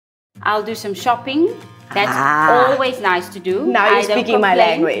I'll do some shopping. That's always nice to do. Now you're speaking my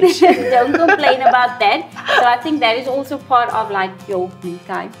language. Don't complain about that. So I think that is also part of like your me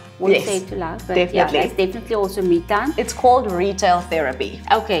time. Won't say it too loud, but definitely. Yeah, that's definitely also me time. It's called retail therapy.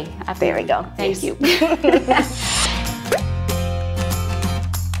 Okay. There we go. Thank you.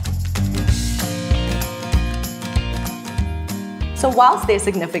 So whilst their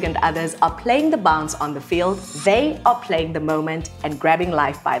significant others are playing the bounce on the field, they are playing the moment and grabbing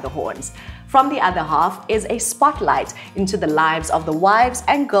life by the horns. From the other half is a spotlight into the lives of the wives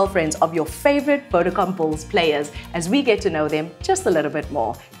and girlfriends of your favorite Vodacom Bulls players as we get to know them just a little bit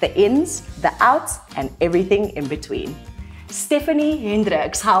more. The ins, the outs, and everything in between. Stephaney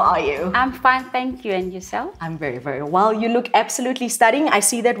Hendricks, how are you? I'm fine, thank you. And yourself? I'm very, very well. You look absolutely stunning. I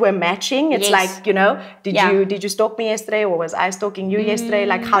see that we're matching. It's like, you know, did you stalk me yesterday or was I stalking you yesterday?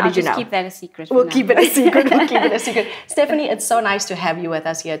 Like, how did you know? I'll just keep that a secret. We'll keep it a secret. We'll keep it a secret. Stephaney, it's so nice to have you with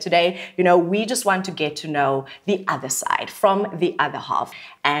us here today. You know, we just want to get to know the other side from the other half.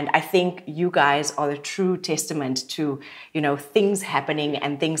 And I think you guys are the true testament to, you know, things happening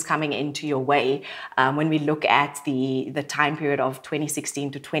and things coming into your way. When we look at the time period of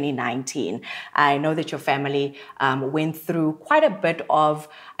 2016 to 2019, I know that your family went through quite a bit of,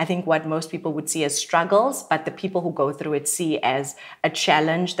 I think, what most people would see as struggles, but the people who go through it see as a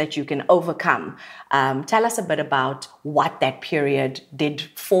challenge that you can overcome. Tell us a bit about what that period did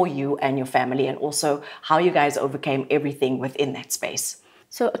for you and your family, and also how you guys overcame everything within that space.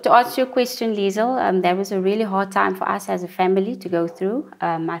 So to answer your question, Liesl, that was a really hard time for us as a family to go through.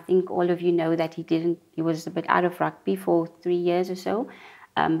 I think all of you know that he was a bit out of rugby for 3 years or so,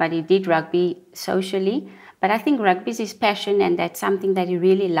 but he did rugby socially. But I think rugby is his passion and that's something that he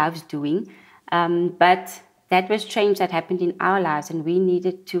really loves doing. But that was change that happened in our lives and we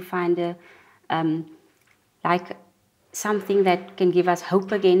needed to find something that can give us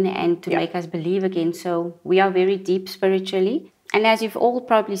hope again and to make us believe again. So we are very deep spiritually. And as you've all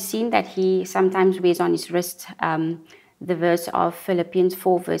probably seen that he sometimes wears on his wrist the verse of Philippians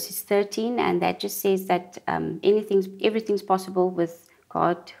 4 verses 13, and that just says that everything's possible with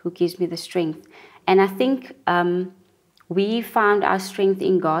God who gives me the strength. And I think we found our strength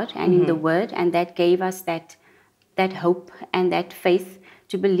in God and in the Word, and that gave us that hope and that faith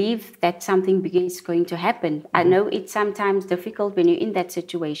to believe that something big is going to happen. I know it's sometimes difficult when you're in that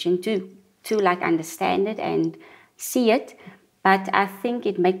situation to like understand it and see it. But I think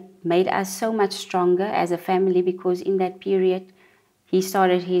it made us so much stronger as a family because in that period, he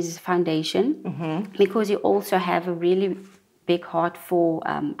started his foundation because he also have a really big heart for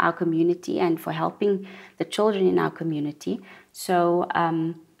our community and for helping the children in our community. So,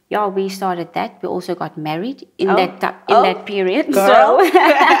 we started that. We also got married in that period. Girl.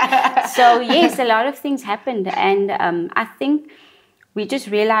 So yes, a lot of things happened. And I think we just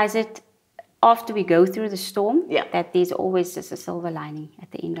realized it after we go through the storm, that there's always just a silver lining at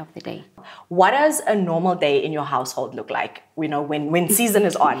the end of the day. What does a normal day in your household look like? You know, when season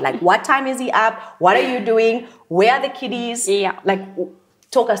is on, like what time is he up? What are you doing? Where are the kiddies? Yeah. Like,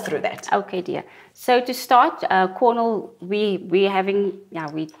 talk us through that. Okay, dear. So to start, Cornal, we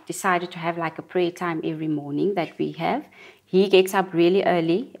decided to have like a prayer time every morning that we have. He gets up really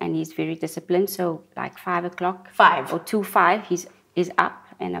early and he's very disciplined. So like 5 o'clock. 5 or 2:05, he's up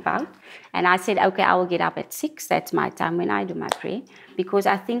and about. And I said, okay, I will get up at 6. That's my time when I do my prayer. Because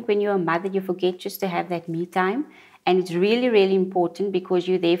I think when you're a mother, you forget just to have that me time. And it's really, really important because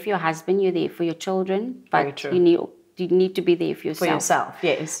you're there for your husband, you're there for your children. But very true. You need to be there for yourself. For yourself,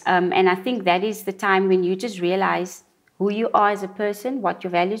 yes. And I think that is the time when you just realize who you are as a person, what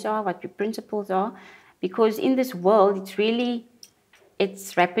your values are, what your principles are. Because in this world,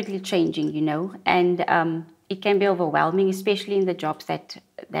 it's rapidly changing, you know. And it can be overwhelming, especially in the jobs that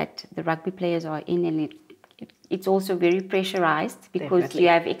the rugby players are in, and it's also very pressurized because you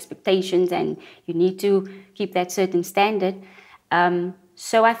have expectations and you need to keep that certain standard.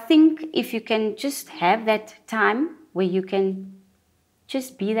 So I think if you can just have that time where you can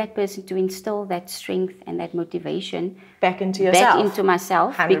just be that person to instill that strength and that motivation back into yourself, back into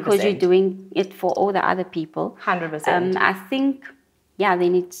myself, 100%. Because you're doing it for all the other people. 100%. I think,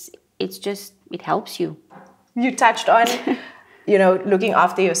 then it helps you. You touched on, you know, looking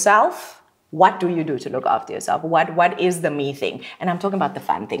after yourself. What do you do to look after yourself? What is the me thing? And I'm talking about the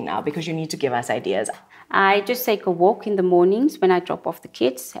fun thing now because you need to give us ideas. I just take a walk in the mornings when I drop off the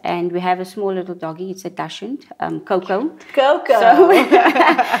kids, and we have a small little doggy. It's a Dachshund, Coco. Coco.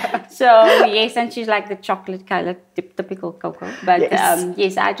 So yes, and she's like the chocolate color, typical Coco. But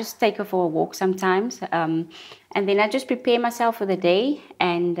yes, I just take her for a walk sometimes, and then I just prepare myself for the day.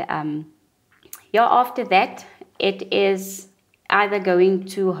 And after that, it is either going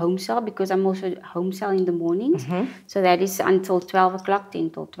to home cell, because I'm also home cell in the mornings. So that is until 12 o'clock, 10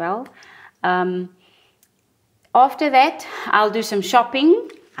 till 12. After that, I'll do some shopping.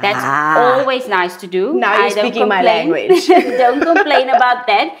 That's always nice to do. Now you're speaking my language. Don't complain about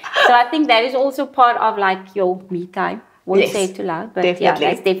that. So I think that is also part of like your me time. Won't say it too loud, but definitely.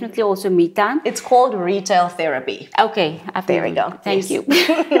 yeah, that's definitely also me time. It's called retail therapy. Okay, there we go. Thank you.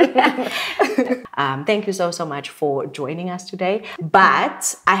 Thank you so much for joining us today.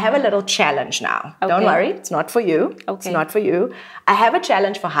 But I have a little challenge now. Okay. Don't worry, it's not for you. Okay. It's not for you. I have a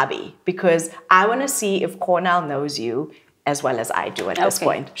challenge for hubby because I want to see if Cornal knows you as well as I do at this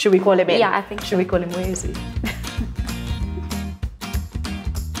point. Should we call him in? Yeah, I think so. Should we call him? Where is he?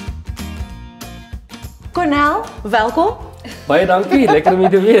 Cornal, welkom. Baie dankie, lekker om hier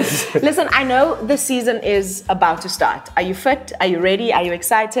te wees. Listen, I know the season is about to start. Are you fit? Are you ready? Are you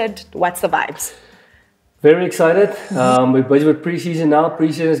excited? What's the vibes? Very excited. We're busy with pre-season now.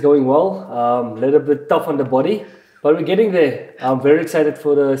 Pre-season is going well. A little bit tough on the body, but we're getting there. I'm very excited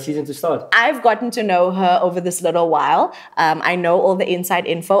for the season to start. I've gotten to know her over this little while. I know all the inside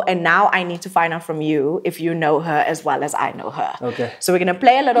info, and now I need to find out from you if you know her as well as I know her. Okay. So we're going to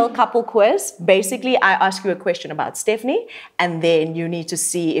play a little couple quiz. Basically, I ask you a question about Stephaney, and then you need to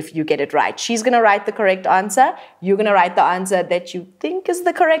see if you get it right. She's going to write the correct answer. You're going to write the answer that you think is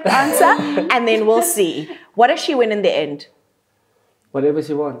the correct answer, and then we'll see. What does she win in the end? Whatever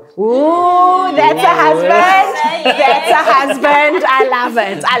she wants. Ooh, that's a husband. That's a husband. I love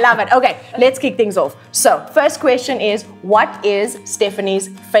it. I love it. Okay, let's kick things off. So, first question is, what is Stephaney's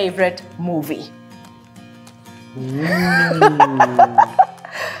favorite movie?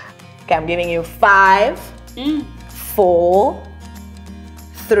 Okay, I'm giving you 5, 4,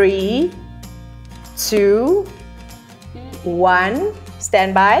 3, 2, 1.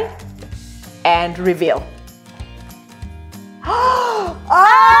 Stand by and reveal. Oh! Well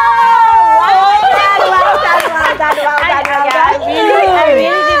done. I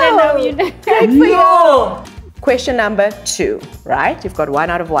really didn't know you know. Good for you. Question number 2, right? You've got 1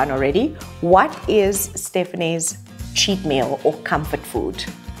 out of 1 already. What is Stephaney's cheat meal or comfort food?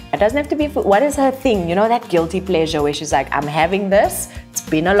 It doesn't have to be food. What is her thing? You know, that guilty pleasure where she's like, I'm having this. It's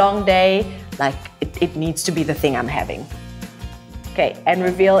been a long day. Like, it needs to be the thing I'm having. Okay, and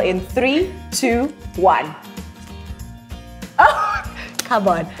reveal in 3, 2, 1. Oh, come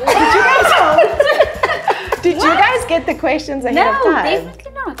on. Did you guys get the questions ahead of time? No,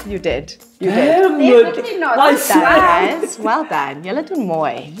 definitely not. You did. You did. Definitely not. Well done, guys. Well done. You're a little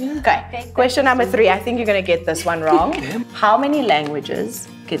moy. Okay. Question number 3. I think you're going to get this one wrong. How many languages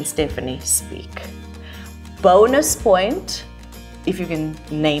can Stephaney speak? Bonus point if you can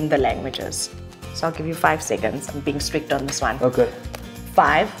name the languages. So I'll give you 5 seconds. I'm being strict on this one. Okay.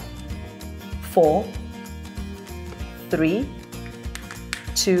 5, 4, 3,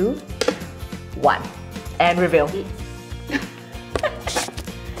 2, 1. And reveal.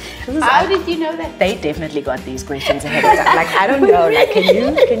 How did you know that? They definitely got these questions ahead of time. Like, I don't know. Like,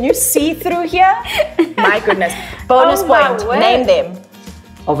 can you see through here? My goodness. Bonus point. Name them.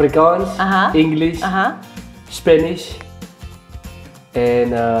 Afrikaans, English, Spanish,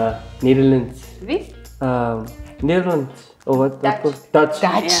 and Netherlands. Wie? Netherlands. Or what? Dutch. Dutch.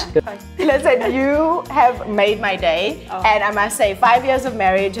 Yeah. Listen, you have made my day. And I must say, 5 years of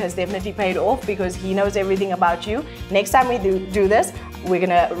marriage has definitely paid off because he knows everything about you. Next time we do this, we're going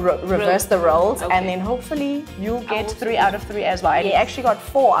to reverse the roles. And then hopefully you get 3 out of 3 as well. And he actually got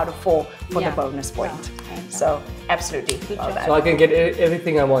 4 out of 4 for the bonus point. So, absolutely. Well done. So I can get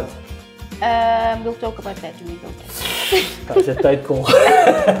everything I want. We'll talk about that when we go there. That's a tight call.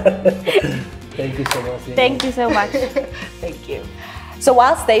 Thank you so much. Thank you so much. Thank you. So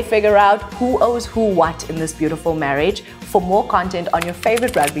whilst they figure out who owes who what in this beautiful marriage, for more content on your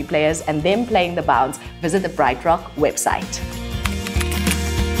favorite rugby players and them playing the bounce, visit the Bright Rock website.